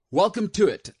Welcome to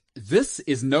it. This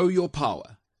is Know Your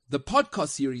Power, the podcast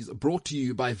series brought to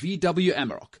you by VW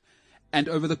Amarok. And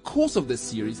over the course of this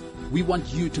series, we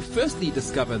want you to firstly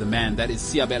discover the man that is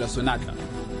Seabelo Senatla,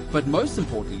 but most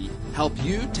importantly, help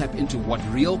you tap into what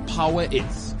real power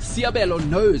is. Seabelo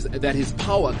knows that his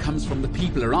power comes from the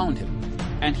people around him,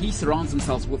 and he surrounds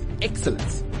himself with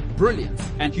excellence, brilliance,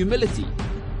 and humility.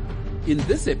 In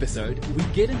this episode, we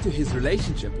get into his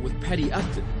relationship with Paddy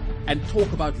Upton and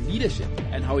talk about leadership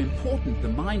and how important the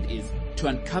mind is to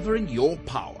uncovering your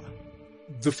power.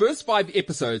 The first 5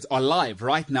 episodes are live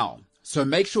right now, so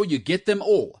make sure you get them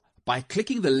all by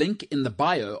clicking the link in the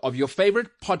bio of your favorite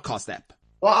podcast app.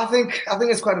 Well, I think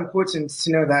it's quite important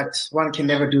to know that one can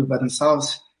never do it by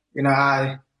themselves. You know,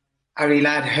 I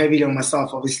relied heavily on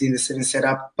myself, obviously, in the certain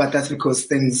setup, but that's because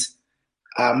things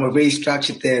were very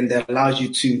structured there and that allows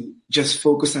you to just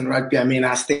focus on rugby. I mean,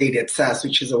 I stayed at SAS,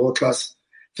 which is a world-class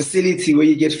facility where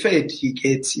you get fed, you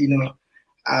get, you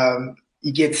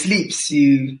get sleeps,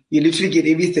 you literally get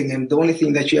everything. And the only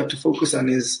thing that you have to focus on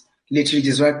is literally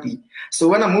just rugby. So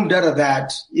when I moved out of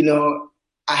that,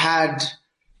 I had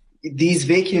these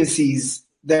vacancies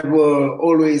that were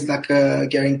always like a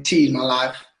guarantee in my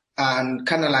life, and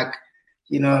kind of like,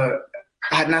 I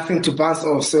had nothing to bounce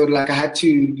off. So like I had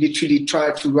to literally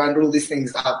try to run all these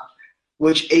things up,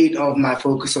 which ate off my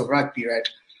focus of rugby, right?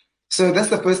 So that's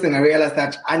the first thing I realized,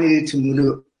 that I needed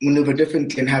to maneuver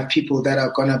differently and have people that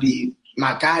are going to be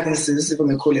my guidances, if I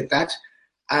may call it that.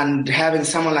 And having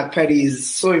someone like Paddy is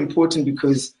so important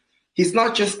because he's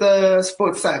not just a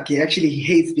sports psych. He actually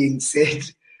hates being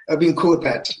said or being called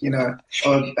that,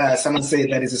 or someone say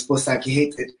that he's a sports psych. He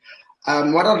hates it.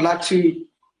 What I'd like to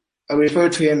refer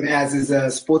to him as is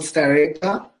a sports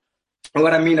director. And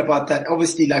what I mean about that,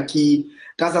 obviously, like he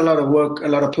does a lot of work, a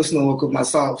lot of personal work with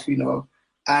myself,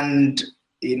 and,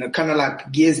 kind of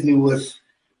like gears me with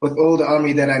all the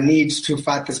army that I need to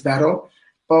fight this battle.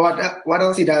 But what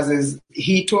else he does is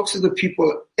he talks to the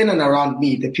people in and around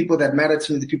me, the people that matter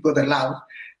to me, the people that love.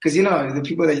 Because, the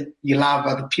people that you love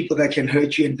are the people that can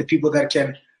hurt you and the people that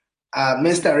can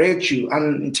misdirect you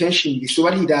unintentionally. So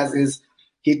what he does is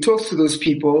he talks to those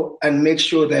people and makes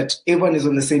sure that everyone is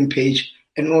on the same page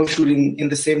and all shooting in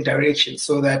the same direction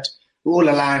so that we're all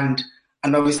aligned.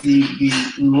 And obviously,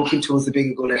 we're walking towards the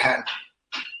bigger goal at hand.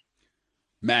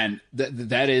 Man,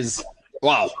 that is,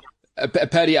 wow.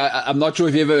 Paddy, I'm not sure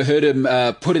if you ever heard him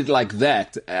put it like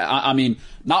that. I mean,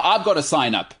 now I've got to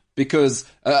sign up because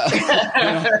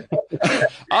I'm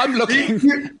looking.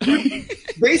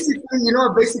 Basically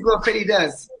what Paddy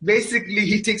does. Basically,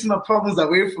 he takes my problems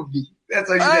away from me. That's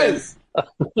what he does.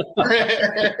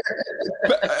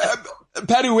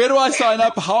 Paddy, where do I sign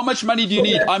up? How much money do you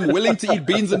need? I'm willing to eat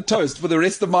beans and toast for the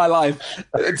rest of my life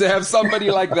to have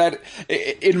somebody like that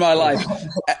in my life.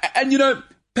 And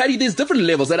Paddy, there's different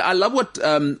levels, and I love what what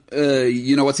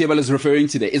Seabelo is referring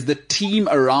to there is the team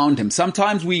around him.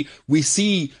 Sometimes we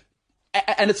see,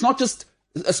 and it's not just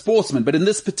a sportsman, but in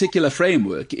this particular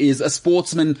framework is a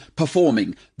sportsman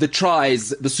performing the tries,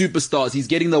 the superstars. He's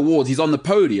getting the awards. He's on the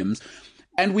podiums.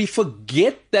 And we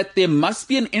forget that there must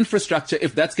be an infrastructure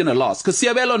if that's going to last. Because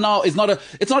Seabelo now is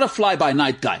it's not a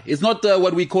fly-by-night guy. It's not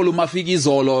what we call umafigi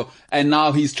zolo, and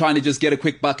now he's trying to just get a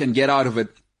quick buck and get out of it.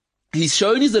 He's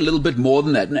shown he's a little bit more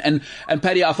than that. And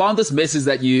Paddy, I found this message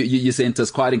that you sent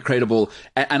us quite incredible.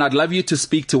 And I'd love you to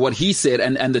speak to what he said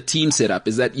and the team setup.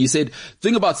 Is that you said, the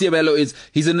thing about Seabelo is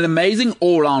he's an amazing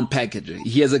all-round package.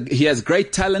 He has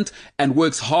great talent and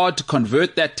works hard to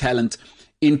convert that talent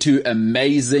into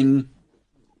amazing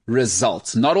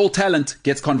results. Not all talent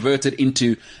gets converted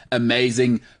into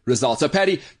amazing results. So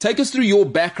Paddy, take us through your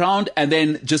background and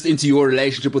then just into your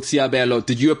relationship with Seabelo.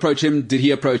 Did you approach him? Did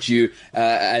he approach you?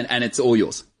 And it's all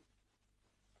yours.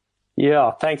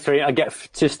 Yeah, thanks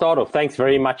to start off, thanks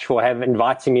very much for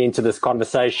inviting me into this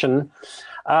conversation.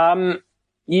 My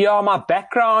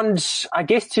background, I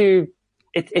guess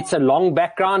it's a long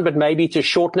background, but maybe to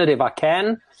shorten it if I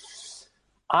can.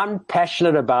 I'm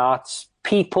passionate about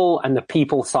people and the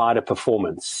people side of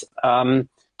performance,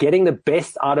 getting the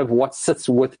best out of what sits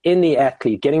within the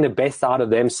athlete, getting the best out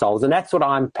of themselves. And that's what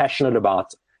I'm passionate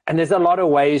about. And there's a lot of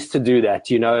ways to do that.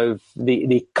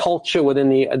 The culture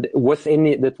within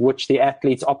which the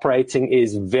athlete's operating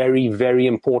is very, very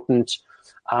important.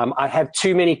 I have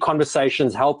too many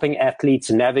conversations helping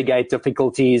athletes navigate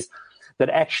difficulties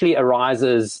that actually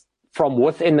arises from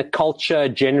within the culture,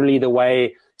 generally the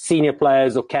way senior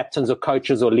players or captains or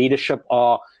coaches or leadership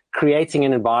are creating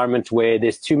an environment where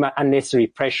there's too much unnecessary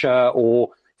pressure or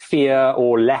fear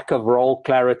or lack of role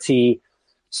clarity.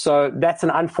 So that's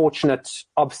an unfortunate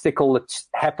obstacle that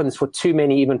happens for too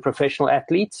many even professional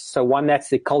athletes. So one, that's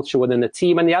the culture within the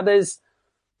team. And the other is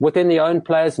within the own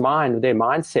player's mind, their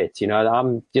mindset. You know,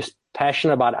 I'm just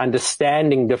passionate about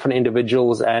understanding different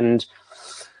individuals. And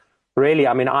really,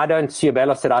 I mean,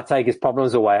 Seabelo said I take his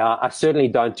problems away. I certainly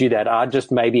don't do that. I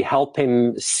just maybe help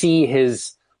him see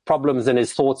his problems and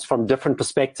his thoughts from different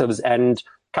perspectives and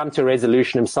come to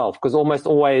resolution himself. Because almost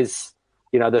always,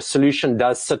 you know, the solution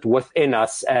does sit within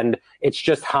us, and it's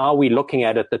just how we're looking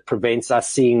at it that prevents us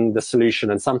seeing the solution.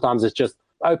 And sometimes it's just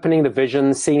opening the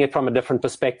vision, seeing it from a different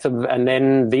perspective, and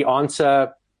then the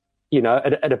answer, you know,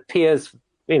 it appears,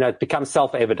 you know, it becomes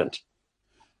self-evident.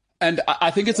 And I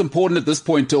think it's important at this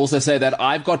point to also say that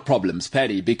I've got problems,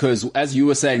 Paddy, because as you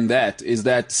were saying that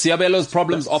Seabelo's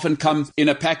problems often come in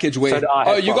a package where,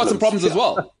 you got some problems as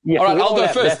well. Yeah, all right, I'll go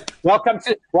first. Welcome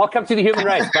to the human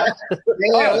race, bud.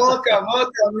 Yeah, welcome.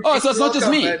 Oh, so it's not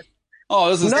just me. Man. Oh,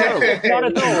 this is terrible. Not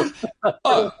at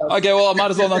all. Okay, well, I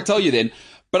might as well not tell you then.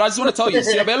 But I just want to tell you,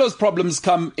 Seabelo's problems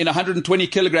come in 120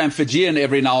 kilogram Fijian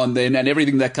every now and then, and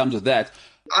everything that comes with that.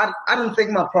 I don't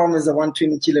think my problem is a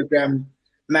 120 kilogram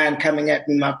man coming at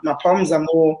me. My problems are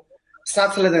more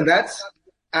subtler than that,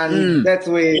 and that's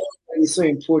where it's so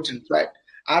important, right?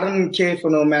 I don't care for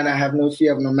no man. I have no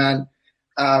fear of no man.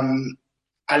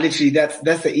 I literally, that's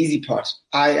the easy part.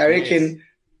 I reckon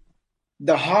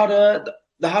the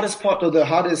hardest part or the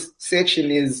hardest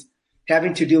section is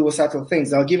having to deal with subtle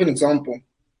things. I'll give an example.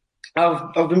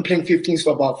 I've been playing 15s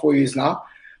for about 4 years now.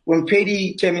 When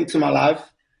Paddy came into my life,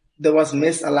 there was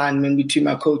misalignment between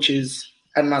my coaches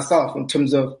and myself in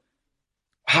terms of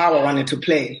how I wanted to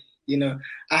play. You know,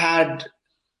 I had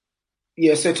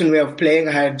a certain way of playing.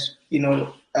 I had,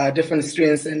 different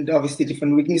strengths and obviously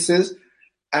different weaknesses.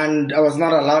 And I was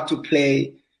not allowed to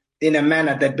play in a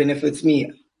manner that benefits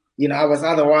me. You know, I was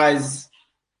otherwise,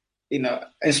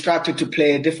 instructed to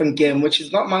play a different game, which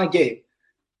is not my game.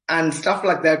 And stuff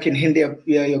like that can hinder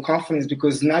your confidence,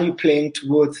 because now you're playing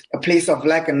towards a place of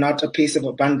lack and not a place of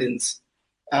abundance.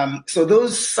 So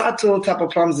those subtle type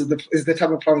of problems is the type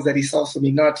of problems that he solves for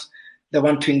me, not the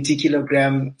 120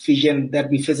 kilogram Fijian that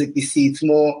we physically see. It's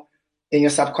more in your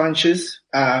subconscious.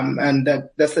 And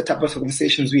that's the type of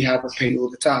conversations we have with Paddy all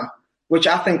the time, which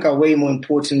I think are way more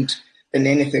important than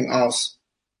anything else.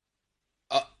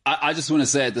 I just want to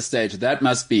say at this stage, that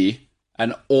must be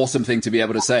an awesome thing to be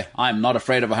able to say. I'm not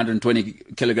afraid of a 120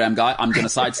 kilogram guy. I'm going to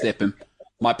sidestep him.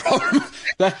 My problem,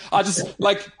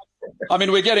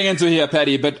 we're getting into here,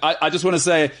 Paddy, but I just want to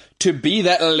say, to be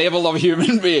that level of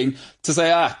human being, to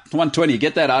say, 120,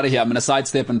 get that out of here. I'm going to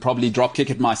sidestep and probably drop kick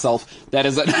it myself. That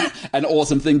is an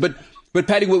awesome thing. But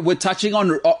Paddy, we're touching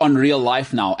on real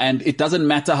life now, and it doesn't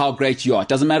matter how great you are. It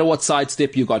doesn't matter what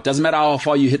sidestep you got. It doesn't matter how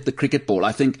far you hit the cricket ball.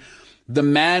 I think the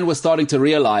man was starting to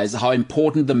realize how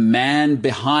important the man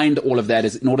behind all of that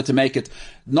is, in order to make it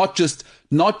not just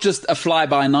a fly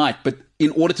by night, but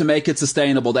in order to make it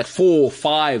sustainable, that 4,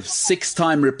 5, 6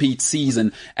 time repeat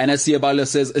season. And as Seabelo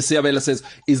says,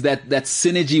 is that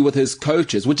synergy with his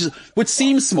coaches, which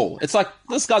seems small. It's like,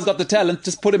 this guy's got the talent,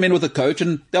 just put him in with a coach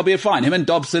and they'll be fine. Him and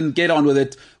Dobson, get on with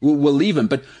it. We'll leave him.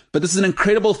 But this is an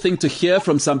incredible thing to hear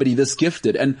from somebody this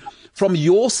gifted. And from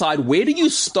your side, where do you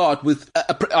start with,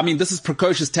 this is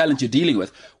precocious talent you're dealing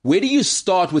with. Where do you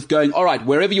start with going, all right,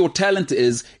 wherever your talent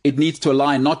is, it needs to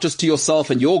align not just to yourself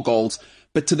and your goals,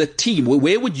 but to the team?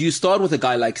 Where would you start with a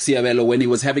guy like Seabelo when he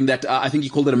was having that, I think you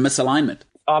called it a misalignment?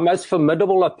 Our most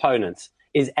formidable opponent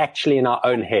is actually in our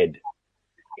own head.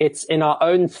 It's in our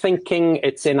own thinking.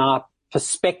 It's in our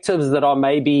perspectives that are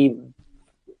maybe,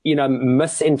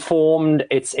 misinformed.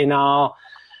 It's in our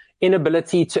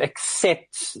inability to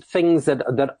accept things that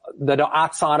are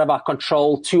outside of our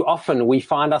control. Too often we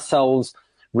find ourselves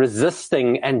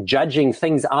resisting and judging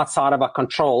things outside of our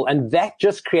control, and that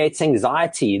just creates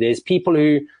anxiety. There's people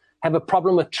who have a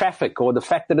problem with traffic, or the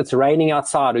fact that it's raining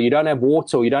outside, or you don't have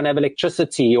water, or you don't have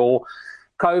electricity, or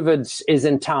COVID is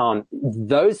in town.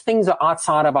 Those things are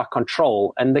outside of our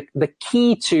control, and the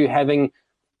key to having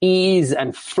ease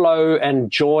and flow and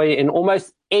joy in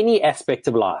almost any aspect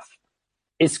of life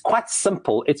is quite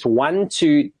simple. It's one,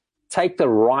 to take the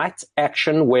right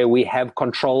action where we have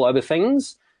control over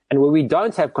things, and where we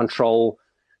don't have control,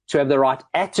 to have the right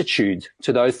attitude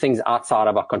to those things outside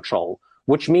of our control,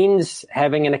 which means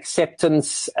having an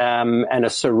acceptance and a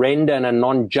surrender and a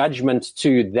non-judgment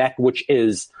to that which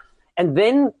is. And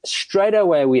then straight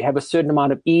away we have a certain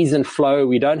amount of ease and flow.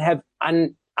 We don't have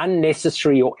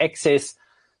unnecessary or excess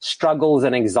struggles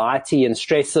and anxiety and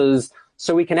stresses.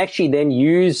 So we can actually then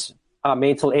use our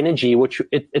mental energy, which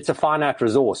it's a finite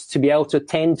resource, to be able to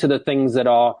attend to the things that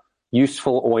are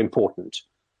useful or important.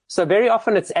 So very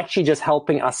often it's actually just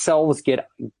helping ourselves get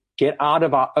out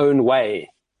of our own way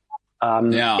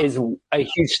is a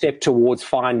huge step towards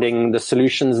finding the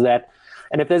solutions that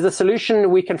And if there's a solution,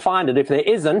 we can find it. If there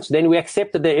isn't, then we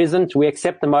accept that there isn't. We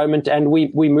accept the moment and we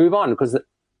move on, because,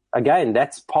 again,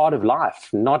 that's part of life.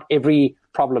 Not every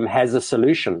problem has a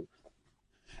solution.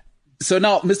 So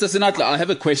now, Mr. Senatla, I have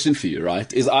a question for you,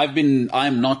 right?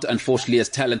 I'm not, unfortunately, as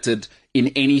talented in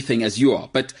anything as you are,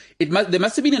 but there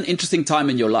must have been an interesting time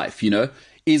in your life,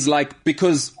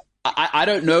 because I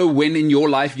don't know when in your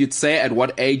life you'd say at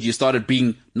what age you started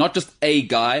being not just a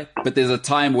guy, but there's a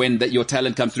time when that your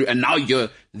talent comes through and now you're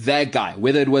that guy,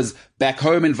 whether it was back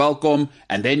home in Valcom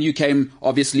and then you came,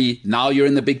 obviously, now you're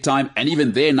in the big time, and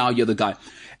even there now you're the guy.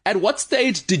 At what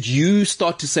stage did you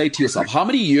start to say to yourself, how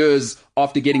many years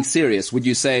after getting serious would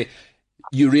you say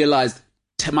you realized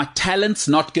my talent's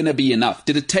not going to be enough?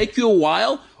 Did it take you a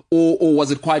while, or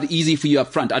was it quite easy for you up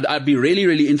front? I'd be really,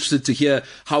 really interested to hear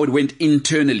how it went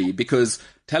internally, because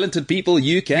talented people,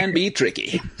 you can be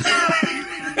tricky.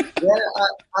 Yeah,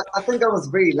 I think I was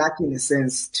very lucky in a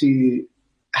sense to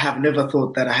have never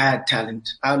thought that I had talent.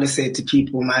 I always say to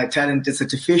people, my talent is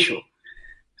artificial.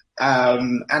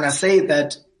 And I say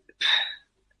that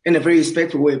in a very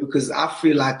respectful way, because I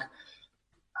feel like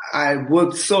I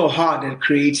worked so hard at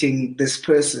creating this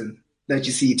person that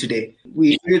you see today.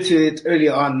 We alluded to it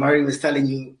earlier on. Murray was telling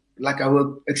you, like, I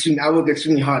work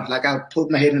extremely hard. Like, I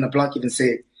put my head in a block and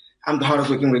say, I'm the hardest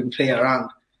working rugby player around.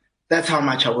 That's how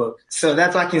much I work. So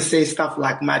that's why I can say stuff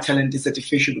like my talent is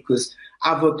artificial, because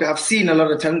I've seen a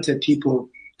lot of talented people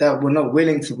that were not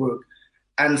willing to work,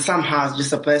 and somehow just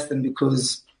surpassed them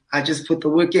because I just put the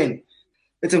work in.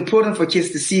 It's important for kids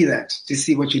to see that, to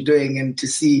see what you're doing and to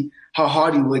see how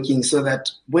hard you're working, so that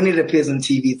when it appears on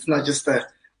TV, it's not just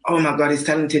oh my God, he's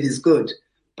talented, he's good,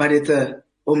 but it's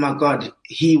oh my God,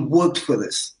 he worked for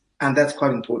this. And that's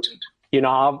quite important.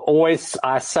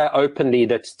 I say openly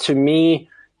that to me,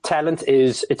 talent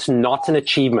it's not an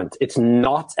achievement. It's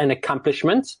not an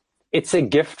accomplishment. It's a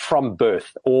gift from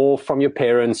birth, or from your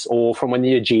parents, or from one of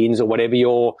your genes, or whatever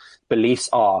your beliefs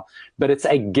are. But it's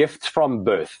a gift from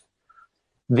birth.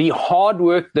 The hard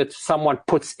work that someone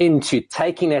puts into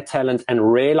taking their talent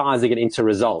and realizing it into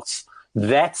results,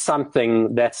 that's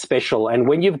something that's special. And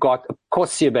when you've got, of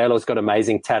course, Seabelo's got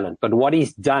amazing talent, but what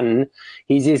he's done,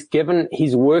 he's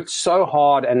worked so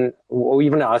hard, and or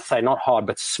even I say not hard,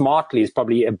 but smartly is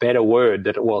probably a better word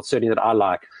certainly that I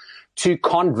like, to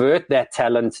convert that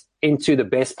talent into the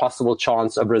best possible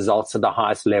chance of results at the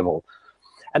highest level.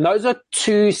 And those are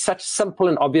two such simple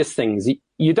and obvious things.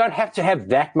 You don't have to have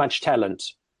that much talent,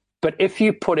 but if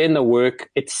you put in the work,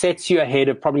 it sets you ahead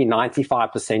of probably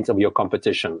 95% of your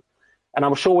competition. And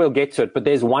I'm sure we'll get to it, but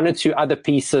there's one or two other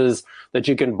pieces that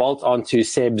you can bolt onto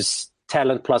Seb's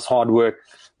talent plus hard work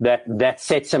that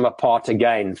sets him apart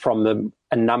again from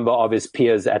a number of his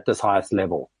peers at this highest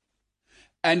level.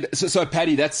 And so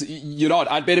Paddy,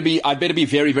 I'd better be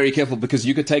very, very careful, because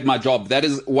you could take my job. That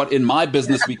is what in my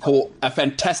business we call a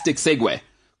fantastic segue,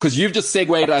 because you've just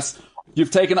segued us.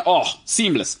 You've taken,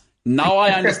 seamless. Now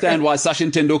I understand why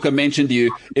Sachin Tendulkar mentioned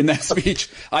you in that speech.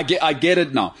 I get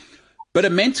it now. But a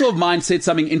mentor of mine said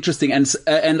something interesting, and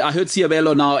I heard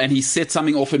Seabelo now, and he set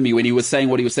something off in me when he was saying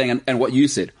what he was saying and what you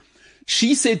said.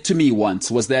 She said to me once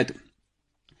was that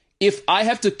if I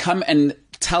have to come and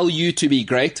tell you to be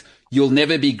great, you'll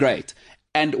never be great.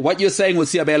 And what you're saying with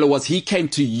Seabelo was he came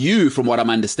to you, from what I'm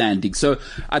understanding. So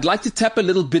I'd like to tap a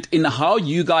little bit in how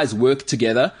you guys work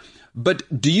together.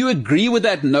 But do you agree with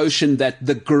that notion that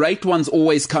the great ones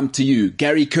always come to you?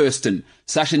 Gary Kirsten,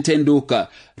 Sachin Tendulkar,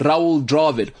 Rahul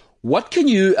Dravid. What can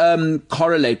you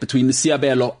correlate between the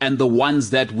Seabelo and the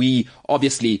ones that we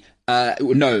obviously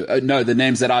know the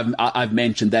names that I've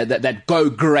mentioned that go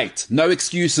great? No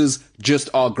excuses, just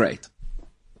are great.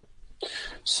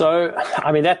 So,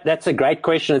 I mean, that's a great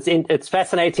question. It's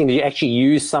fascinating that you actually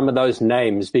use some of those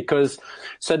names, because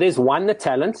so there's one, the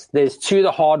talent, there's two,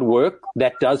 the hard work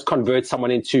that does convert someone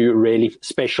into a really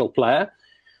special player.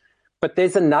 But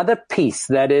there's another piece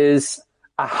that is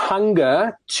a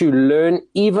hunger to learn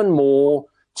even more,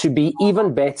 to be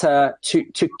even better,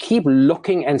 to keep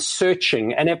looking and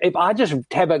searching. And if I just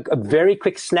have a very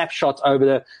quick snapshot over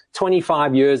the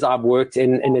 25 years I've worked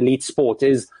in elite sport,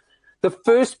 is the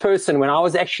first person, when I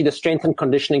was actually the strength and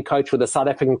conditioning coach with the South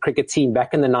African cricket team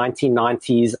back in the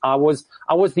 1990s, I was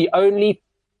the only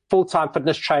full-time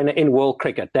fitness trainer in world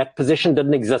cricket. That position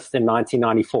didn't exist in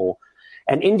 1994.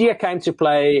 And India came to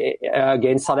play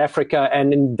against South Africa.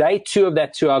 And in day 2 of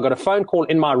that tour, I got a phone call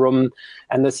in my room.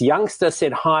 And this youngster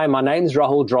said, "Hi, my name's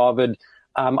Rahul Dravid.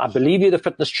 I believe you're the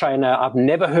fitness trainer. I've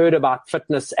never heard about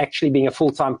fitness actually being a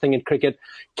full-time thing in cricket.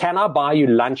 Can I buy you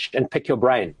lunch and pick your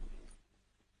brain?"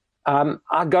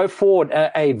 I go forward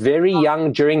a very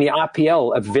young, during the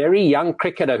IPL, a very young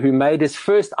cricketer who made his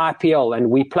first IPL, and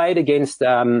we played against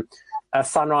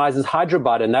Sunrisers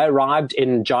Hyderabad, and they arrived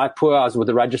in Jaipur. I was with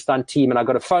the Rajasthan team, and I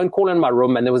got a phone call in my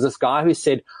room, and there was this guy who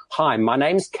said, "Hi, my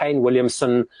name's Kane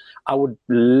Williamson. I would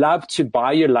love to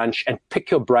buy you lunch and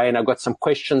pick your brain. I've got some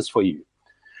questions for you."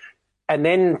 And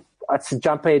then I'd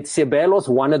jump ahead. Seabelo's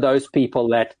one of those people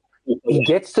that he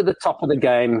gets to the top of the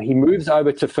game. He moves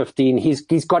over to 15.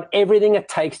 He's got everything it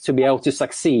takes to be able to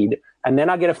succeed. And then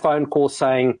I get a phone call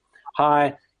saying,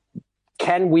 "Hi,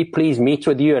 can we please meet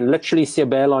with you?" And literally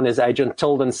Seabelo and his agent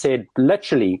Tilden said,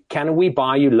 literally, "Can we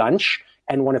buy you lunch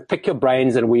and want to pick your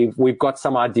brains? And we've got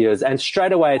some ideas." And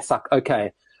straight away it's like,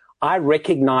 okay, I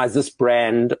recognize this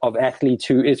brand of athlete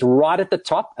who is right at the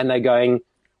top, and they're going,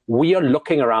 we are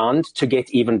looking around to get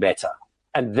even better.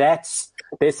 And there's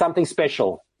something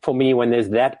special for me when there's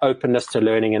that openness to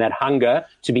learning and that hunger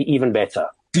to be even better.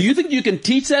 Do you think you can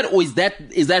teach that, or is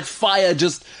that fire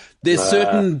just, there's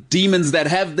certain demons that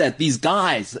have that, these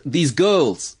guys, these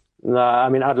girls? No, I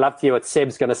mean, I'd love to hear what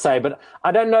Seb's going to say, but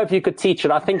I don't know if you could teach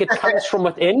it. I think it comes from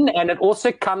within, and it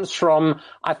also comes from,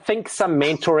 I think, some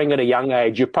mentoring at a young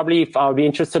age. I would be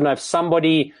interested to know if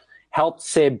somebody helped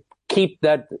Seb keep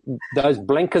those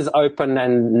blinkers open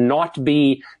and not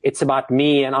be, it's about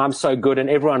me and I'm so good and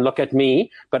everyone look at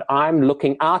me, but I'm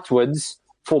looking outwards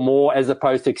for more, as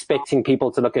opposed to expecting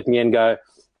people to look at me and go,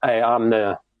 "Hey, I'm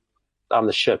the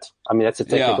shit." I mean, that's a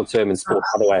technical term in sport,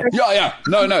 by the way. Yeah.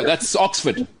 No, that's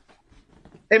Oxford.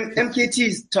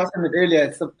 MKT's talked about it earlier.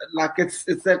 It's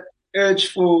that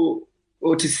urge for,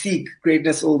 or to seek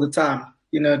greatness all the time.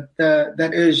 You know,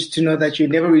 that urge to know that you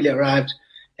never really arrived.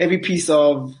 Every piece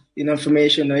of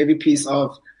information or every piece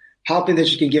of helping that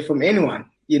you can get from anyone,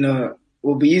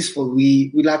 will be useful.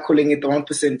 We like calling it the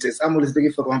 1%ers. I'm always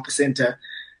looking for the 1%er,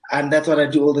 and that's what I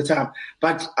do all the time.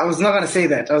 But I was not going to say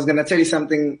that. I was going to tell you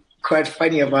something quite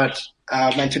funny about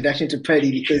my introduction to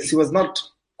Paddy, because he was not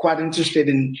quite interested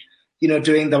in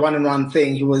doing the one-on-one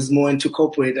thing. He was more into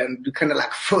corporate, and we kind of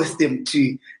like forced him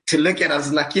to look at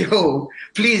us like, "Yo,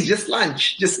 please, just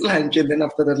lunch. And then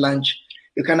after that lunch,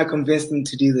 you kind of convinced him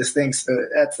to do this thing. So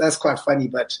that's quite funny,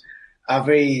 but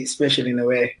very special in a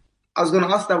way. I was going to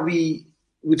ask that we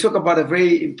talk about a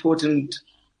very important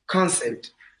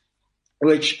concept,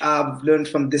 which I've learned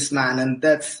from this man, and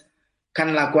that's kind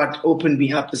of like what opened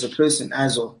me up as a person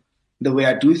as well, the way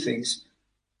I do things.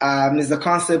 Is the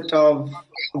concept of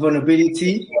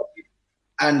vulnerability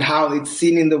and how it's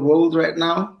seen in the world right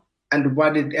now and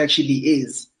what it actually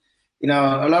is.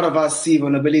 A lot of us see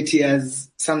vulnerability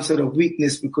as some sort of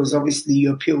weakness, because obviously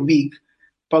you appear weak,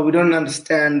 but we don't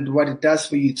understand what it does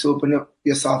for you to open up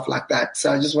yourself like that.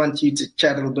 So I just want you to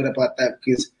chat a little bit about that,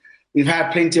 because we've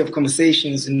had plenty of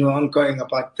conversations ongoing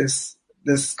about this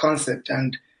concept,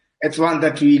 and it's one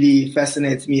that really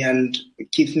fascinates me and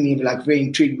keeps me very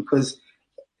intrigued, because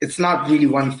it's not really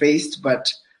one-faced,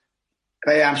 but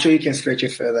I'm sure you can stretch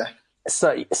it further.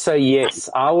 So yes,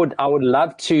 I would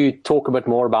love to talk a bit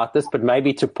more about this, but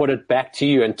maybe to put it back to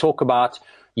you and talk about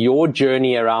your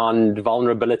journey around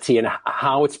vulnerability and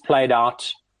how it's played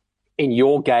out in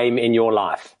your game, in your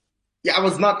life. Yeah, I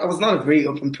was not a very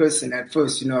open person at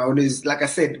first. I always, like I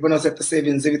said, when I was at the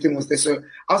Sevens, everything was there. So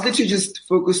I was literally just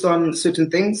focused on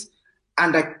certain things,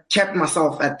 and I kept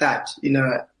myself at that.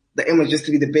 The aim was just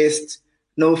to be the best.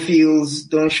 No feels,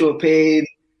 don't show pain.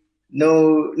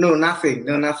 No, nothing.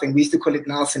 We used to call it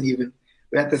Nelson even.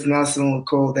 We had this Nelson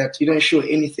call that you don't show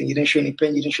anything. You don't show any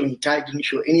pain. You don't show any tight. You don't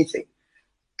show anything.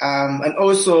 And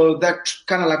also that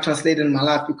kind of translated in my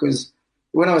life, because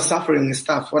when I was suffering and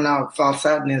stuff, when I felt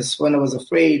sadness, when I was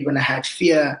afraid, when I had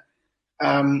fear,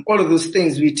 all of those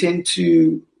things, we tend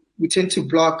to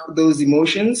block those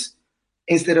emotions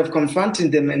instead of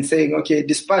confronting them and saying, okay,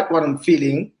 despite what I'm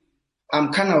feeling,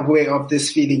 I'm kind of aware of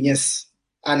this feeling, yes,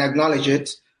 and acknowledge it,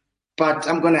 but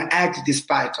I'm going to act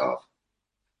despite of.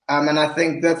 And I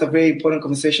think that's a very important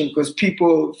conversation, because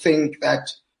people think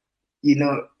that,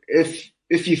 if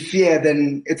you fear,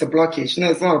 then it's a blockage. No,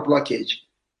 it's not a blockage.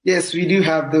 Yes, we do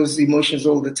have those emotions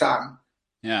all the time.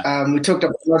 Yeah. We talked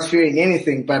about not fearing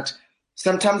anything, but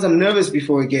sometimes I'm nervous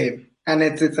before a game, and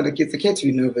it's okay to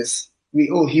be nervous.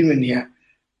 We're all human here.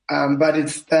 But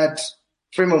it's that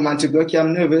frame of mind to go, okay,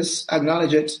 I'm nervous,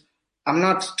 acknowledge it. I'm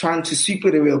not trying to sweep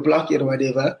it away or block it or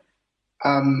whatever.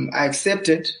 I accept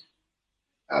it,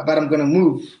 but I'm going to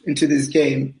move into this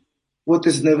game with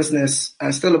this nervousness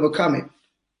and still overcome it,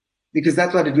 because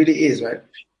that's what it really is, right?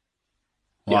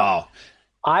 Wow.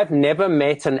 I've never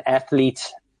met an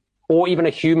athlete or even a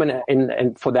human,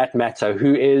 in for that matter,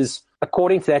 who is,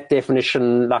 according to that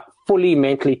definition, fully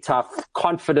mentally tough,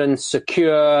 confident,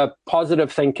 secure, positive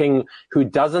thinking, who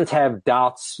doesn't have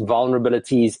doubts,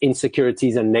 vulnerabilities,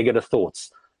 insecurities, and negative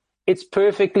thoughts. It's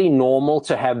perfectly normal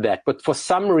to have that. But for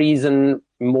some reason,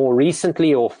 more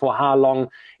recently or for how long,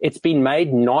 it's been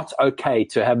made not okay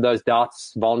to have those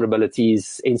doubts,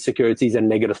 vulnerabilities, insecurities, and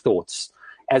negative thoughts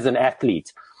as an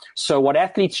athlete. So what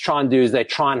athletes try and do is they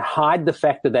try and hide the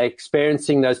fact that they're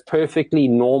experiencing those perfectly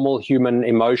normal human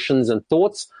emotions and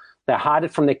thoughts. They hide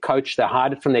it from their coach. They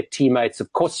hide it from their teammates.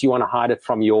 Of course, you want to hide it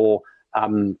from your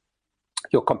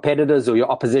competitors or your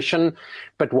opposition.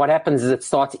 But what happens is it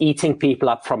starts eating people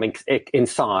up from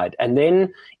inside. And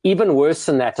then even worse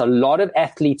than that, a lot of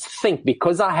athletes think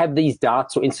because I have these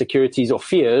doubts or insecurities or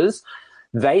fears,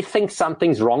 they think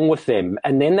something's wrong with them.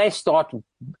 And then they start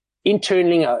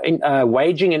internally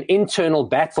waging an internal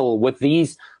battle with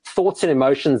these thoughts and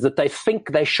emotions that they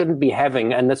think they shouldn't be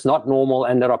having, and that's not normal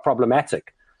and that are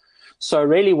problematic. So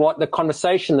really what the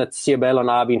conversation that Seabelo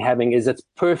and I have been having is it's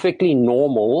perfectly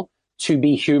normal to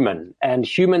be human, and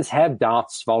humans have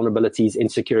doubts, vulnerabilities,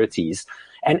 insecurities,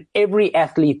 and every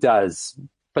athlete does.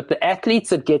 But the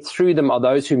athletes that get through them are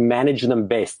those who manage them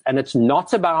best. And it's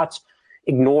not about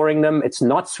ignoring them. It's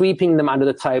not sweeping them under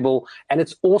the table. And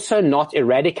it's also not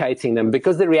eradicating them,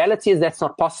 because the reality is that's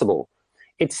not possible.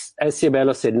 It's, as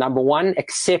Seabelo said, number one,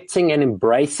 accepting and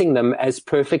embracing them as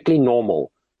perfectly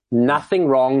normal. Nothing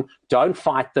wrong. Don't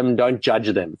fight them. Don't judge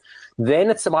them. Then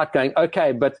it's about going,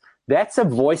 okay, but that's a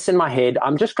voice in my head.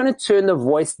 I'm just going to turn the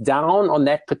voice down on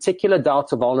that particular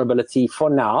doubt or vulnerability for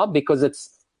now, because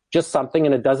it's just something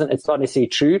and it's not necessarily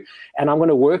true. And I'm going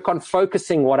to work on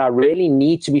focusing what I really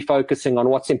need to be focusing on,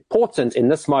 what's important in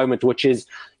this moment, which is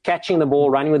catching the ball,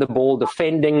 running with the ball,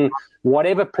 defending,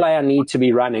 whatever play I need to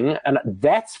be running. And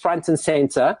that's front and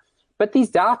center. But these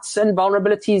doubts and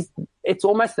vulnerabilities, it's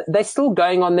almost, they're still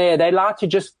going on there. They allow to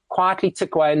just quietly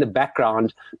tick away in the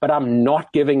background, but I'm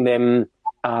not giving them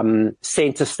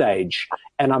center stage,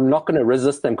 and I'm not going to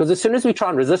resist them, because as soon as we try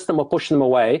and resist them or push them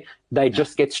away, they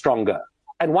just get stronger.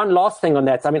 And one last thing on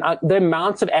that, I mean, the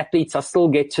amounts of athletes I still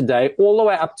get today, all the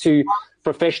way up to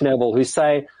professional level, who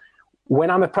say,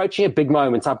 when I'm approaching a big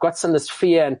moment, I've got some of this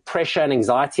fear and pressure and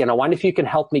anxiety, and I wonder if you can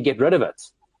help me get rid of it.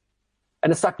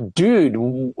 And it's like, dude,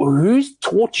 who's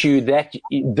taught you that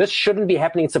this shouldn't be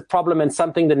happening? It's a problem and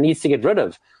something that needs to get rid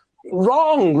of.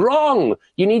 Wrong.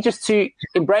 You need just to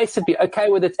embrace it, be okay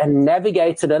with it, and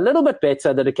navigate it a little bit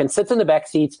better, that it can sit in the back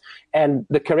seat and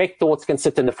the correct thoughts can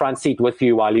sit in the front seat with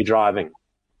you while you're driving.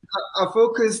 I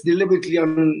focus deliberately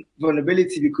on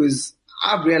vulnerability because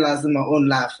I've realized in my own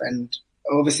life and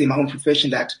obviously in my own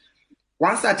profession that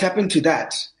once I tap into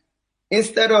that,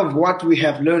 instead of what we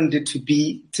have learned it to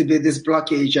be this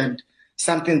blockage and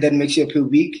something that makes you feel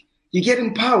weak, you get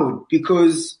empowered,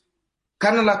 because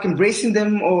kind of like embracing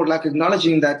them or like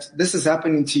acknowledging that this is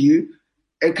happening to you,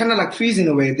 it kind of like frees in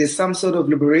a way. There's some sort of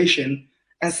liberation,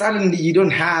 and suddenly you don't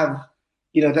have,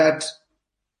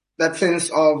 that sense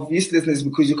of uselessness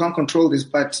because you can't control this,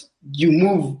 but you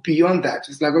move beyond that.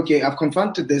 It's like, okay, I've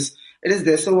confronted this. It is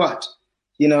there, so what?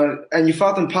 And you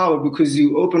felt empowered because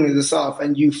you opened with yourself,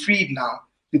 and you freed now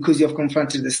because you have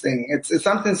confronted this thing. It's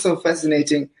something so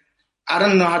fascinating. I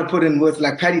don't know how to put it in words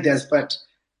like Paddy does, but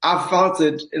I've felt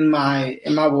it in my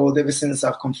world ever since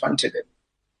I've confronted it.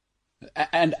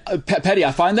 And Paddy,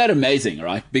 I find that amazing,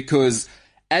 right? Because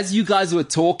as you guys were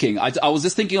talking, I was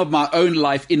just thinking of my own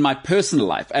life in my personal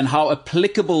life and how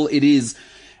applicable it is,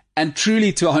 and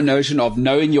truly to our notion of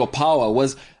knowing your power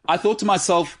was, I thought to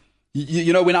myself,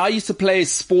 when I used to play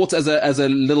sports as a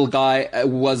little guy,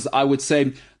 was, I would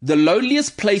say, the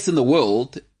loneliest place in the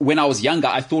world when I was younger,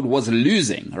 I thought was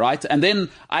losing, right? And then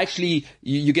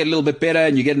you get a little bit better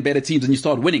and you get in better teams and you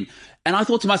start winning. And I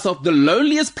thought to myself, the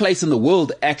loneliest place in the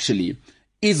world actually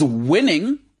is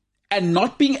winning and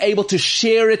not being able to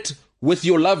share it with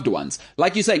your loved ones.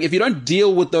 Like you're saying, if you don't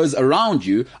deal with those around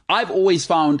you, I've always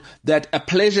found that a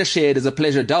pleasure shared is a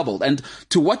pleasure doubled. And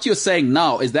to what you're saying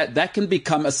now is that can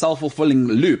become a self-fulfilling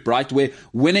loop, right? Where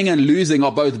winning and losing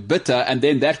are both bitter, and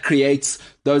then that creates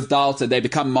those doubts and they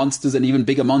become monsters and even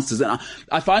bigger monsters. And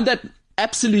I find that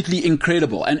absolutely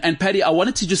incredible. And Paddy, I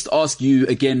wanted to just ask you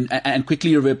again and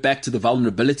quickly revert back to the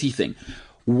vulnerability thing.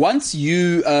 Once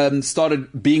you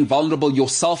started being vulnerable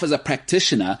yourself as a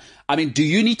practitioner, I mean, do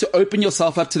you need to open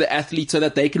yourself up to the athlete so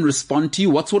that they can respond to you?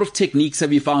 What sort of techniques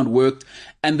have you found worked?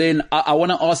 And then I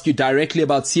want to ask you directly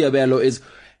about Seabelo is,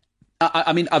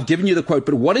 I mean, I've given you the quote,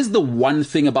 but what is the one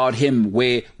thing about him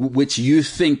which you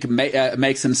think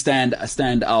makes him stand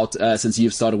out since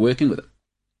you've started working with him?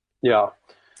 Yeah,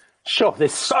 sure.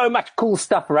 There's so much cool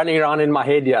stuff running around in my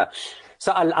head here.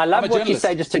 So I love what you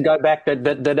say, just to go back,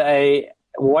 that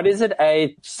what is it?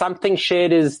 Something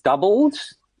shared is doubled.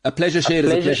 A pleasure shared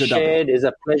is a pleasure shared doubled. is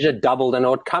a pleasure doubled. And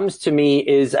what comes to me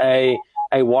is a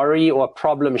worry or a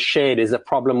problem shared is a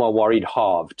problem or worried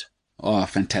halved. Oh,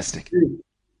 fantastic.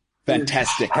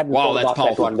 Fantastic. Hadn't Wow, thought that's about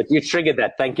powerful. that one, but you triggered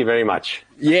that. Thank you very much.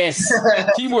 Yes.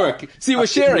 Teamwork. See, we're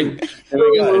sharing. There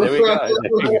we go.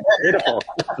 Beautiful.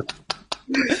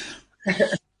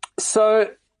 So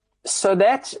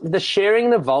that the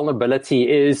sharing the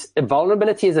vulnerability is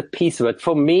a piece of it.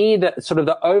 For me,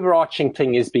 the overarching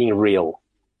thing is being real.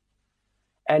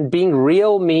 And being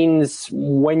real means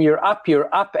when you're up,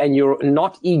 and you're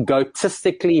not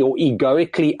egotistically or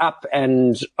egoically up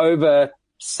and over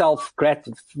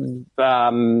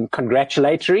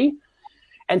congratulatory.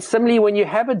 And similarly, when you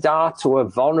have a doubt or a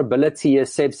vulnerability,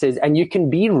 as Seb says, and you can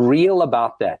be real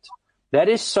about that, that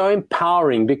is so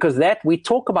empowering, because that we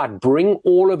talk about bring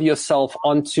all of yourself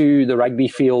onto the rugby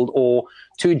field or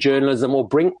to journalism, or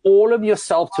bring all of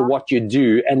yourself to what you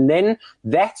do. And then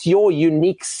that's your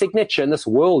unique signature in this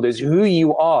world, is who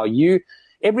you are.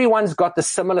 Everyone's got the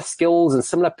similar skills and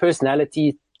similar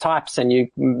personality types and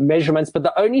measurements, but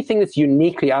the only thing that's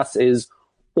uniquely us is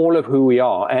all of who we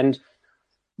are. And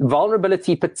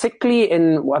vulnerability, particularly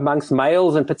amongst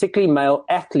males and particularly male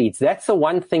athletes, that's the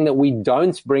one thing that we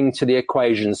don't bring to the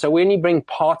equation. So we only bring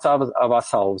part of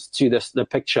ourselves to the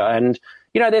picture. And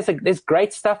there's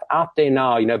great stuff out there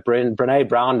now. Brene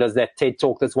Brown does that TED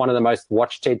Talk. That's one of the most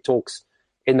watched TED Talks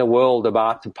in the world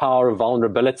about the power of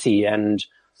vulnerability. And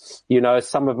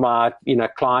some of my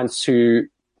clients who,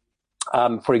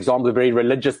 for example, the very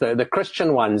religious, the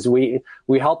Christian ones, we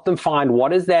help them find,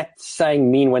 what does that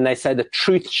saying mean when they say the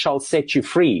truth shall set you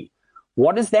free?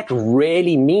 What does that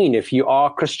really mean if you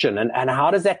are Christian? And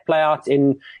how does that play out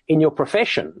in your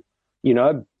profession?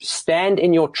 Stand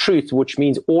in your truth, which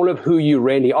means all of who you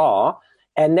really are.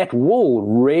 And that will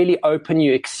really open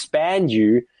you, expand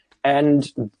you. And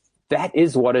that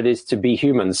is what it is to be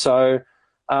human. So,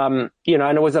 and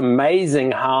it was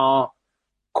amazing how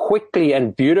quickly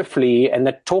and beautifully, and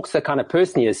that talks the kind of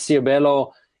person he is,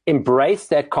 Seabelo embraced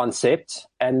that concept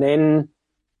and then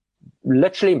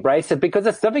literally embrace it, because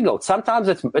it's difficult. Sometimes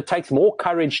it takes more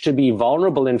courage to be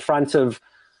vulnerable in front of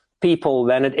people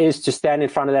than it is to stand in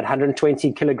front of that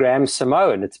 120 kilogram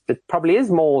Samoan. It probably is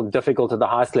more difficult at the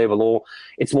highest level, or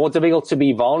it's more difficult to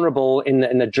be vulnerable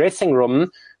in the dressing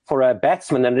room for a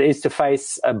batsman than it is to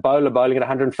face a bowler bowling at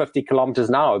 150 kilometers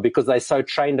an hour, because they're so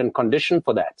trained and conditioned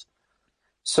for that.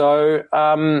 So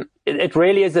it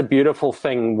really is a beautiful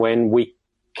thing when we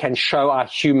can show our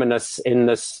humanness in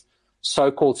this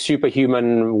so-called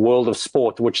superhuman world of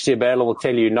sport, which Seabelo will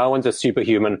tell you, no one's a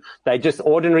superhuman. They're just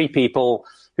ordinary people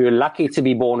who are lucky to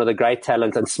be born with a great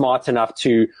talent and smart enough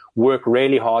to work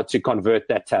really hard to convert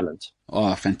that talent.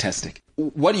 Oh, fantastic.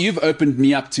 What you've opened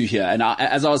me up to here, and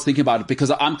as I was thinking about it,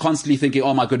 because I'm constantly thinking,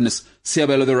 oh my goodness,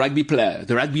 Seabelo, the rugby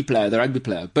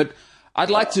player. But I'd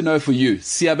like to know for you,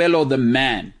 Seabelo, the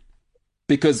man,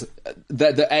 because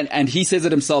and he says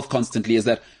it himself constantly, is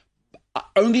that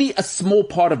only a small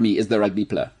part of me is the rugby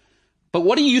player. But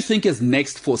what do you think is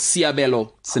next for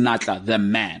Seabelo Senatla, the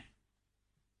man?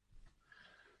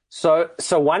 So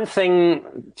one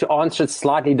thing, to answer it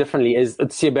slightly differently, is that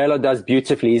Seabelo does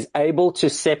beautifully. He's able to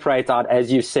separate out,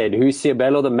 as you said, who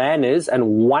Seabelo the man is, and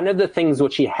one of the things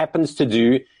which he happens to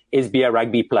do is be a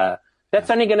rugby player. That's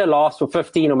only going to last for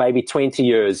 15 or maybe 20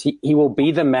 years. He will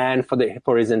be the man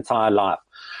for his entire life.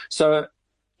 So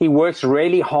he works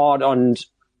really hard on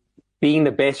being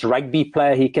the best rugby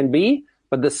player he can be,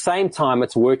 but at the same time,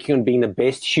 it's working on being the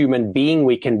best human being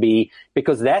we can be,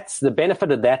 because that's the benefit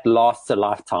of that lasts a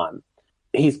lifetime.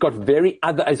 He's got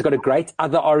a great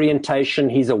other orientation.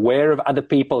 He's aware of other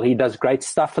people. He does great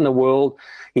stuff in the world.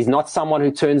 He's not someone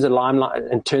who turns a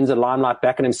limelight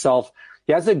back on himself.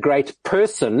 He has a great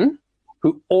person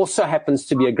who also happens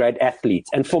to be a great athlete.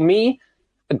 And for me,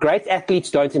 great athletes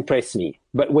don't impress me.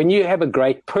 But when you have a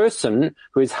great person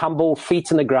who is humble, feet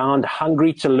in the ground,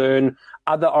 hungry to learn,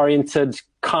 other-oriented,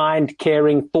 kind,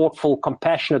 caring, thoughtful,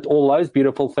 compassionate, all those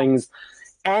beautiful things,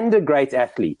 and a great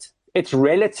athlete, it's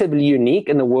relatively unique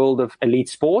in the world of elite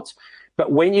sports.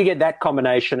 But when you get that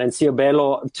combination, and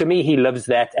Seabelo, to me, he lives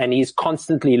that, and he's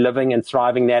constantly living and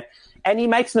thriving that. And he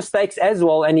makes mistakes as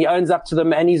well, and he owns up to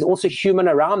them, and he's also human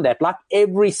around that, like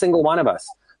every single one of us.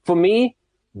 For me,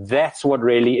 that's what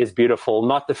really is beautiful,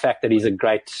 not the fact that he's a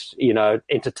great,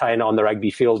 entertainer on the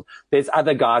rugby field. There's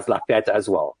other guys like that as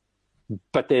well.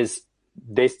 But there's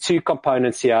two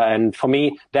components here, and for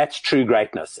me, that's true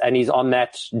greatness. And he's on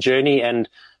that journey, and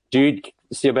dude,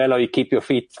 Seabelo, you keep your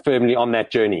feet firmly on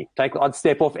that journey. Take an odd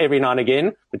step off every now and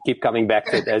again, but keep coming back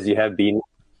to it as you have been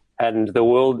and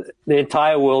the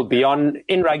entire world beyond,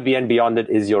 in rugby and beyond it,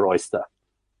 is your oyster.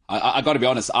 I got to be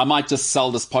honest, I might just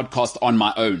sell this podcast on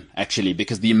my own, actually,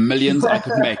 because the millions I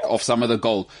could make off some of the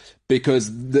gold, because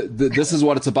this is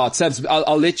what it's about. Sabs,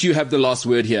 I'll let you have the last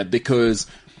word here, because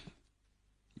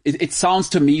it sounds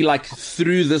to me like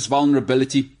through this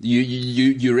vulnerability,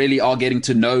 you really are getting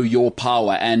to know your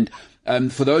power. And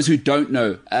for those who don't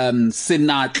know,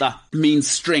 Senatla means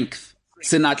strength.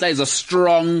 Senatla is a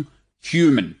strong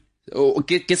human.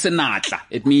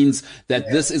 It means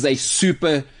that this is a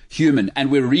superhuman,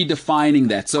 and we're redefining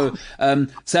that. So,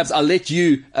 Sabs, I'll let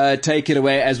you take it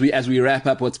away as we wrap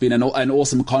up what's been an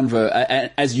awesome convo.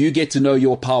 As you get to know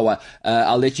your power,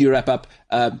 I'll let you wrap up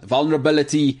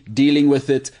vulnerability, dealing with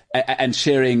it, and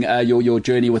sharing your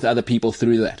journey with other people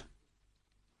through that.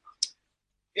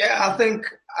 Yeah, I think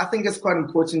it's quite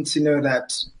important to know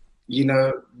that,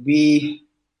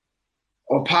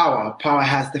 power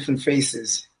has different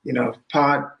faces.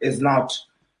 Power is not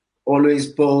always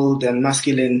bold and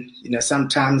masculine.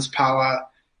 Sometimes power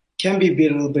can be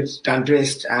a little bit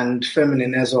undressed and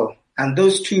feminine as well. And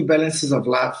those two balances of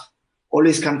life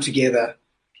always come together.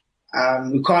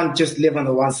 We can't just live on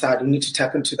the one side. We need to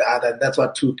tap into the other. That's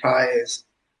what true power is.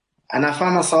 And I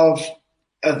find myself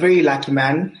a very lucky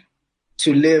man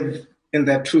to live in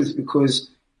that truth, because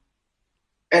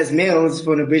as males,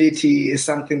 vulnerability is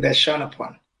something that's shone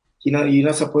upon. You're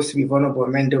not supposed to be vulnerable.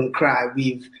 Men don't cry.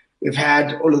 We've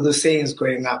had all of those sayings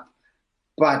growing up,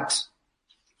 but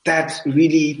that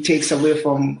really takes away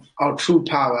from our true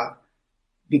power,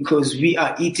 because we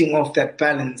are eating off that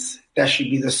balance that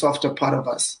should be the softer part of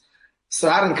us. So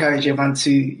I'd encourage everyone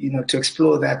to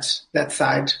explore that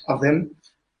side of them.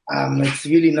 It's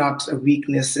really not a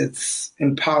weakness. It's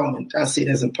empowerment. I see it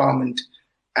as empowerment,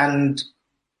 and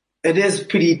it is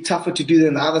pretty tougher to do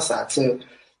than the other side. So,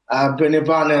 Bernard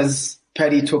Barnes,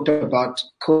 Paddy talked about,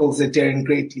 calls it daring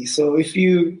greatly. So if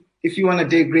you want to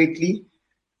dare greatly,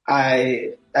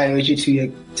 I urge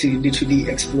you to literally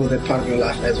explore that part of your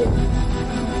life as well.